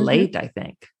Blood was late, I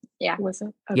think. Yeah. Was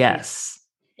it? Okay. Yes.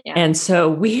 Yeah. And so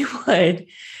we would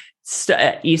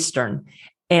Eastern.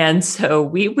 And so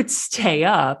we would stay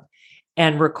up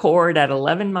and record at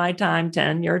 11 my time,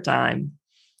 10 your time,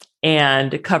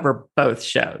 and cover both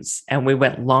shows. And we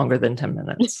went longer than 10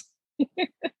 minutes.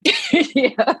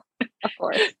 Yeah, of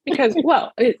course. Because,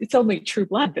 it's only True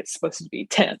Blood that's supposed to be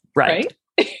 10. Right.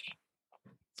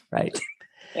 Right.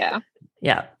 Yeah.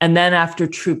 Yeah. And then after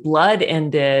True Blood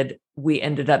ended, we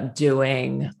ended up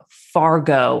doing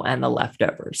Fargo and The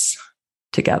Leftovers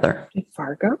together.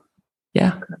 Fargo?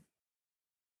 Yeah. Okay.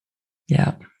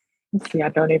 Yeah. See, I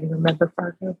don't even remember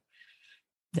Fargo.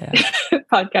 Yeah.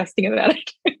 Podcasting about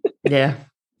it. Yeah.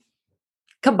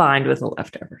 Combined with The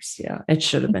Leftovers. Yeah. It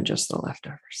should have been just The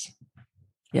Leftovers.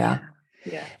 Yeah.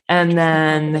 Yeah. And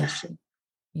then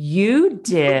you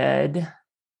did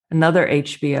another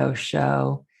HBO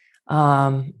show,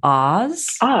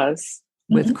 Oz.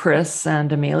 With Chris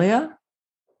and Amelia.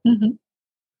 Mm-hmm.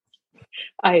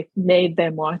 I made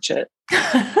them watch it.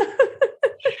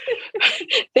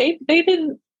 They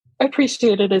didn't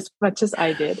appreciate it as much as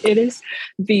I did. It is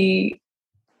in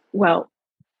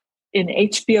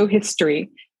HBO history,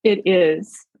 it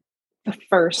is the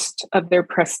first of their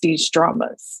prestige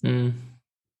dramas.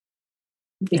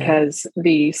 Because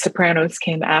The Sopranos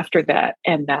came after that,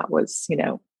 and that was,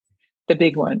 the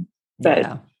big one.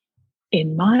 But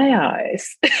in my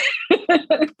eyes,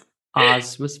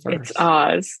 Oz was first. It's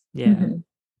Oz. Yeah. Mm-hmm.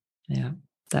 Yeah.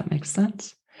 That makes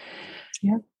sense.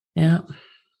 Yeah. Yeah.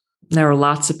 There were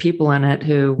lots of people in it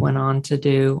who went on to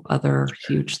do other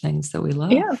huge things that we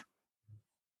love. Yeah.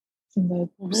 And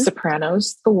the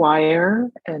Sopranos, The Wire,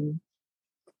 and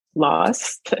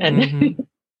Lost, and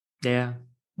yeah,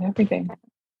 everything.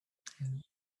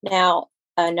 Now,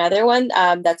 another one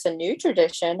that's a new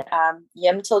tradition,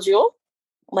 Yem Till Jul.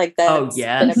 Like that's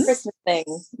been a Christmas thing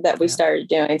that we started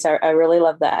doing. So I really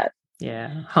love that.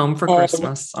 Yeah. Home for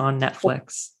Christmas on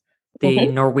Netflix, the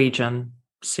Norwegian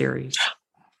series.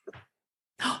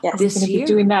 Yes, this year. Be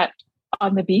doing that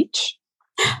on the beach.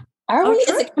 Are we? Is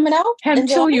it coming out? Hem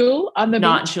Till Jul on the beach?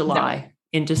 Not July,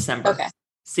 in December. Okay.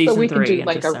 Season 3. So we can do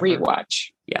like December. A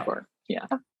rewatch. Yeah.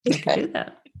 We can do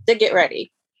that. To get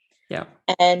ready. Yeah.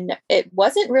 And it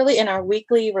wasn't really in our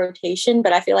weekly rotation,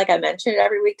 but I feel like I mentioned it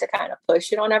every week to kind of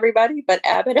push it on everybody. But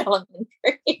Abbott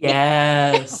Elementary.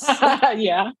 Yes.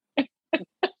 Yeah.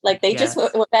 Like they just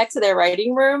went back to their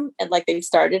writing room and like they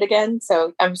started again.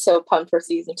 So I'm so pumped for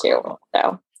season 2.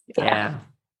 So yeah.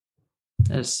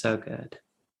 That is so good.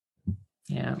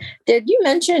 Yeah. Did you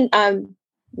mention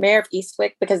Mayor of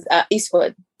Eastwick? Because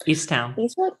Eastwood. Easttown.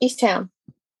 Easttown.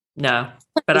 No,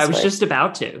 but I was just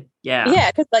about to. Yeah. Yeah,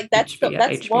 because like that's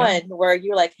HBO. one where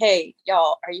you're like, hey,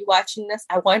 y'all, are you watching this?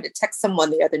 I wanted to text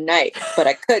someone the other night, but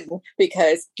I couldn't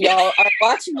because y'all aren't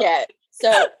watching yet.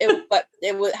 So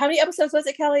it was, how many episodes was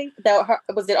it, Kelly?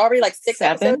 Was it already like 6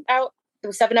 episodes out? It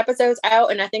was 7 episodes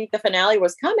out, and I think the finale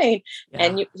was coming. Yeah.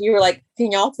 And you were like,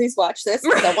 "Can y'all please watch this?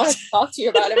 Because I want to talk to you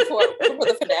about it before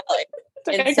the finale."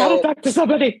 And I gotta talk to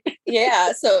somebody.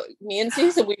 Yeah, so me and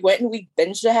Susan, we went and we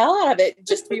binged the hell out of it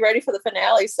just to be ready for the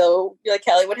finale. So like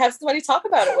Kelly would have somebody to talk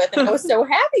about it with, and I was so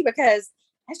happy because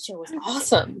that show was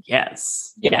awesome.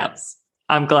 Yes.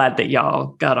 I'm glad that y'all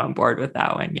got on board with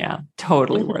that one. Yeah,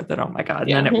 totally worth it. Oh my God.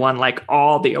 And then it won like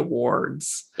all the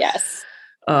awards. Yes.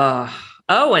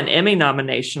 And Emmy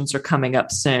nominations are coming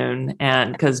up soon.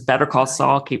 And because Better Call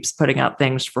Saul keeps putting out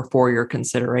things for your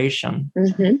consideration.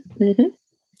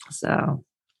 So,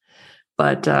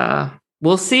 but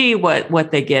we'll see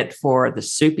what they get for the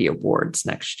Soupy Awards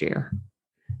next year.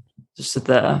 Just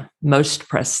the most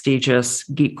prestigious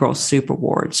Geek Girls Soup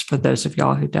Awards for those of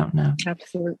y'all who don't know.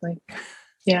 Absolutely.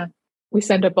 Yeah. We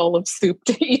send a bowl of soup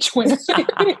to each winner.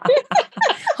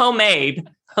 Homemade,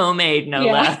 no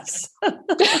less.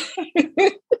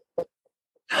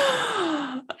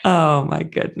 Oh my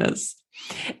goodness.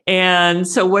 And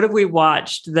so what have we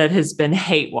watched that has been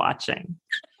hate watching?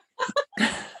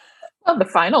 Well, the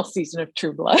final season of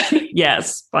True Blood.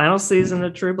 Yes. Final season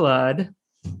of True Blood.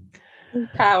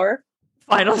 Power.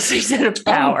 Final season of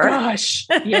Power. Oh gosh.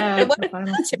 Yeah. It wasn't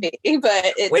meant to be,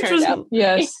 but it turned out.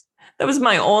 Yes. That was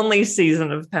my only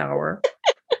season of Power.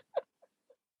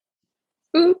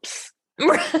 Oops.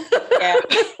 Yeah.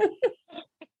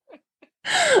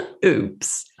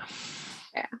 Oops.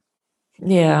 Yeah.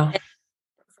 Yeah. And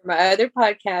for my other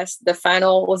podcast, the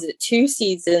final, was it 2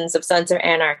 seasons of Sons of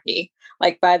Anarchy?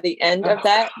 Like by the end of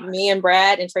that, me and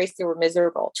Brad and Tracy were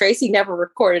miserable. Tracy never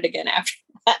recorded again after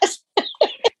that.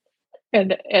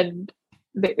 and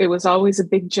it was always a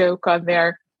big joke on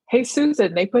there. Hey,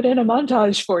 Susan, they put in a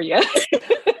montage for you.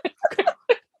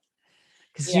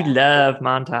 Because you love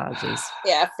montages.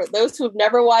 Yeah. For those who've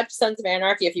never watched Sons of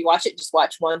Anarchy, if you watch it, just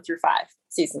watch 1 through 5.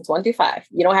 Seasons 1 through 5.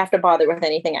 You don't have to bother with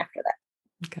anything after that.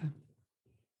 Okay.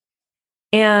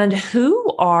 And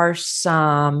who are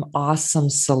some awesome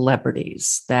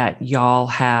celebrities that y'all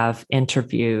have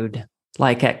interviewed,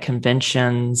 like at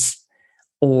conventions,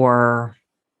 or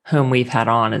whom we've had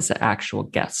on as actual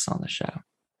guests on the show?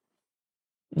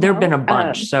 There have been a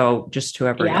bunch, so just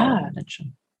whoever y'all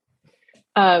mention.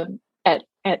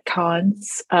 At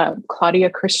cons, Claudia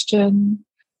Christian,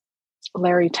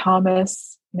 Larry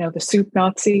Thomas, the soup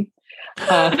Nazi.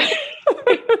 Yeah,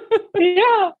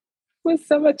 it was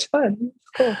so much fun. It's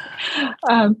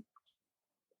cool.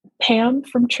 Pam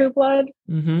from True Blood.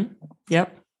 Mm-hmm.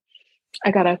 Yep.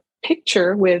 I got a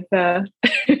picture with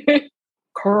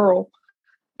Carl.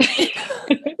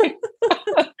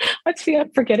 Let's see,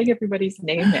 I'm forgetting everybody's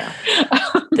name now.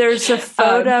 There's a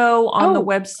photo on the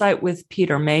website with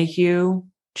Peter Mayhew,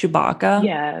 Chewbacca.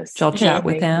 Yes. Y'all chat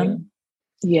with him.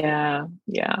 Yeah.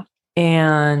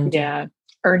 And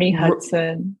Ernie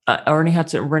Hudson.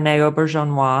 Renee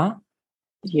Auberjonois.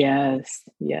 Yes.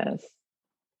 Yeah.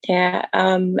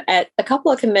 At a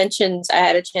couple of conventions, I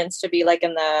had a chance to be like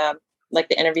in the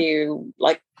interview,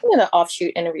 the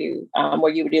offshoot interview,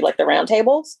 where you would do like the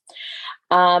roundtables.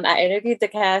 I interviewed the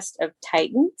cast of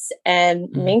Titans, and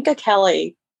Minka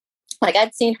Kelly. Like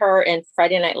I'd seen her in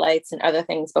Friday Night Lights and other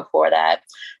things before that.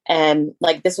 And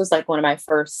like, this was like one of my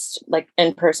first like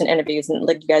in-person interviews. And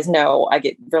like, you guys know, I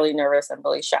get really nervous. I'm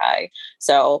really shy.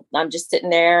 So I'm just sitting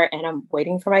there and I'm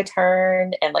waiting for my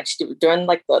turn. And like, she was doing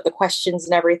like the questions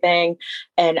and everything.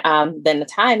 And then the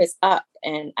time is up.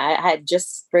 And I had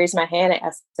just raised my hand and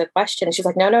asked the question. And she's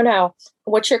like, no.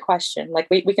 What's your question? Like,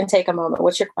 we can take a moment.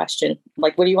 What's your question?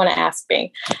 Like, what do you want to ask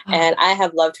me? And I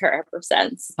have loved her ever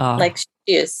since. Like,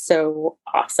 she is so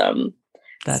awesome.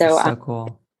 That is so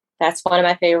cool. That's one of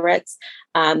my favorites.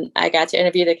 I got to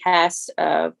interview the cast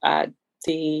of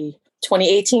the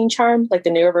 2018 Charm, like the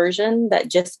newer version that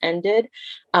just ended.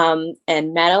 And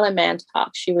Madeline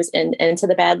Mantock, she was in Into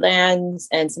the Badlands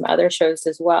and some other shows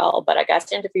as well. But I got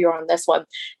to interview her on this one.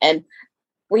 And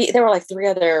there were like 3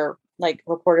 other like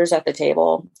reporters at the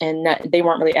table, and they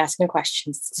weren't really asking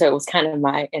questions. So it was kind of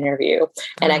my interview.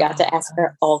 And I got to ask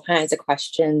her all kinds of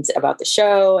questions about the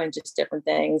show and just different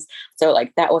things. So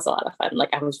like, that was a lot of fun. Like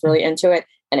I was really into it.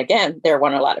 And again, there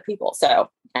weren't a lot of people.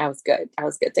 So I was good. I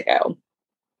was good to go.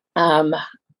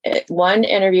 One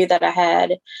interview that I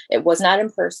had, it was not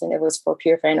in person. It was for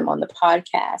Pure Fandom on the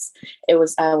podcast. It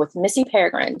was with Missy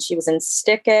Peregrine. She was in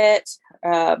Stick It,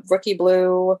 Rookie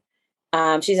Blue,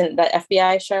 She's in the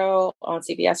FBI show on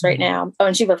CBS right now. Oh,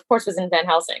 and she, of course, was in Van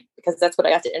Helsing because that's what I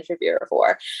got to interview her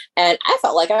for. And I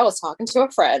felt like I was talking to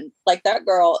a friend. Like, that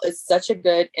girl is such a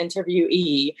good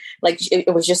interviewee. Like,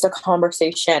 it was just a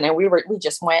conversation, and we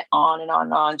just went on and on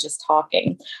and on, just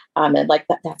talking. And like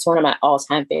that's one of my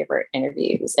all-time favorite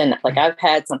interviews. And like, I've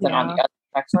had something on the other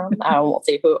spectrum. I won't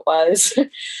say who it was.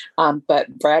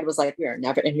 But Brad was like, we are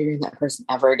never interviewing that person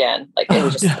ever again. Like, it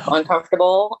was just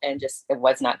uncomfortable and just, it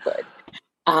was not good.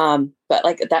 But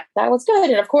like that was good.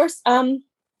 And of course,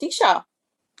 Disha.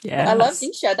 Yeah, I love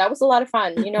Disha. That was a lot of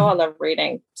fun. You know, I love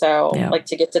reading. So like,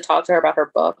 to get to talk to her about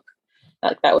her book,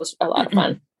 like, that was a lot of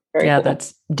fun. Very cool.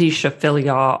 That's Disha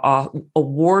Filia,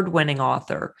 award-winning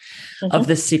author of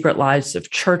The Secret Lives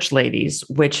of Church Ladies,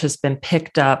 which has been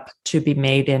picked up to be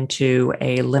made into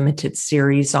a limited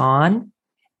series on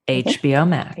HBO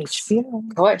Max. HBO,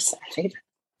 of course.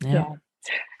 Yeah.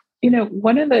 You know,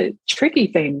 one of the tricky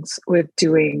things with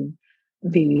doing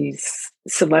these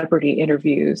celebrity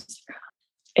interviews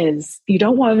is you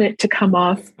don't want it to come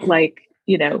off like,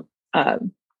 you know,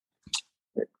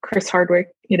 Chris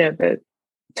Hardwick, you know, the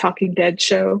Talking Dead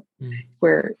show,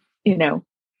 where, you know,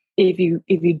 if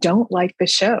you don't like the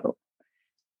show,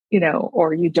 you know,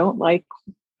 or you don't like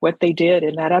what they did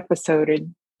in that episode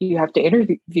and you have to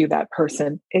interview that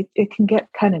person, it can get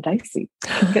kind of dicey. It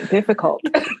can get difficult.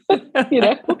 You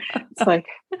know, it's like,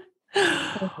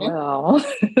 well,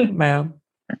 ma'am.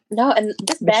 No, and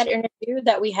this bad interview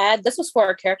that we had, this was for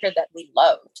a character that we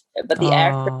loved, but the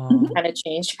actor kind of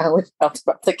changed how we felt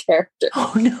about the character.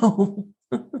 Oh no.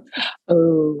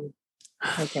 Oh,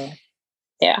 okay.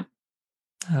 Yeah.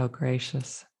 Oh,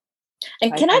 gracious.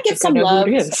 And can I give some love?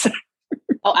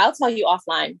 Oh, I'll tell you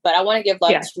offline, but I want to give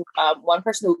love to one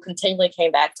person who continually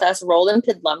came back to us, Roland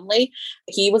Pidlumley.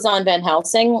 He was on Van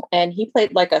Helsing, and he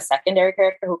played like a secondary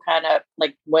character who kind of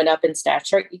like went up in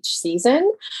stature each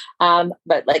season.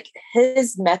 But like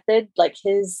his method, like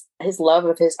his love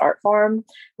of his art form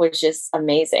was just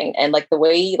amazing. And like the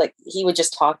way like he would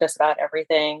just talk to us about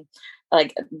everything,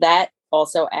 like that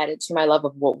also added to my love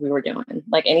of what we were doing.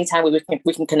 Like anytime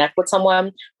we can connect with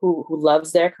someone who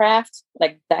loves their craft,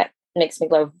 like that makes me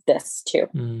love this too.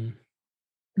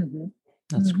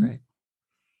 That's great.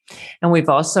 And we've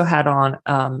also had on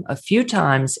a few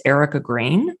times Erica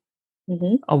Green,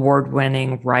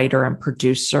 award-winning writer and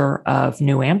producer of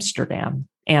New Amsterdam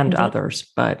and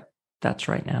others, but that's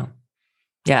right now.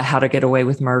 Yeah, How to Get Away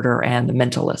with Murder and The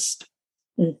Mentalist.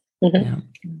 Yeah.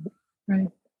 Right.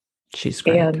 She's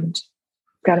great. And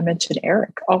got to mention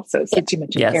Eric also, since you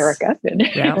mentioned Eric Evan.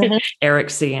 Yeah. Eric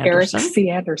C.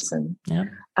 Anderson. Yeah.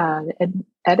 An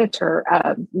editor,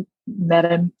 met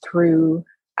him through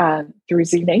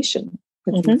Z Nation.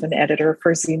 He's an editor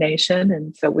for Z Nation.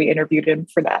 And so we interviewed him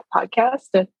for that podcast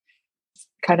and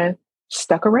kind of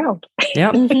stuck around.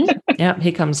 Yeah. Yeah.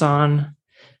 He comes on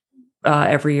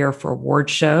every year for award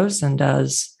shows and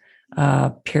does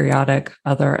periodic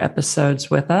other episodes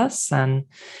with us, and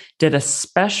did a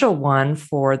special one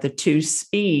for the 2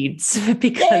 Speeds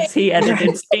because he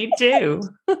edited Speed 2.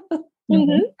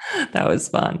 That was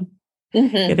fun.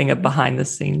 Getting a behind the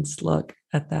scenes look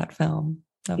at that film.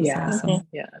 That was awesome.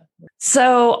 Yeah.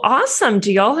 So awesome.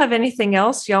 Do y'all have anything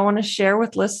else y'all want to share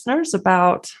with listeners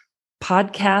about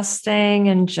podcasting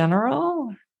in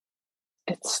general?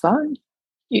 It's fun.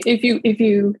 If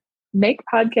you make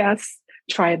podcasts,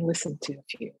 try and listen to a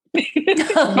few. You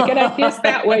get ideas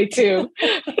that way too.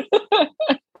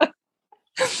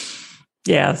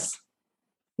 Yes.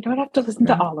 You don't have to listen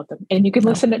to all of them. And you can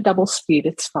listen at double speed.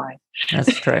 It's fine.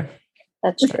 That's true.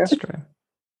 That's true. That's true.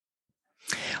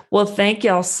 Well, thank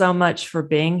y'all so much for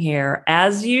being here.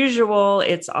 As usual,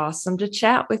 it's awesome to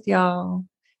chat with y'all.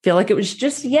 Feel like it was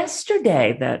just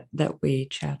yesterday that we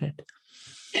chatted.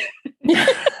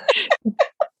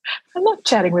 I love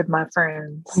chatting with my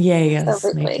friends. Yes,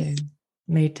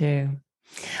 me too.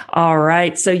 All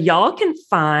right. So y'all can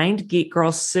find Geek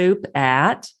Girl Soup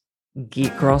at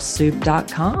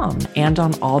geekgirlsoup.com and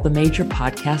on all the major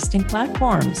podcasting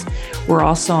platforms. We're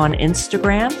also on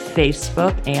Instagram,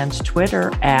 Facebook, and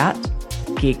Twitter at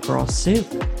Geek Girl Soup.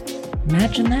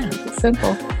 Imagine that.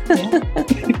 Simple. Yeah.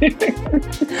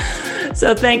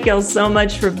 So thank y'all so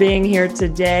much for being here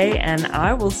today, and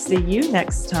I will see you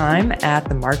next time at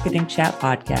the Marketing Chat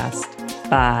Podcast.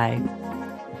 Bye.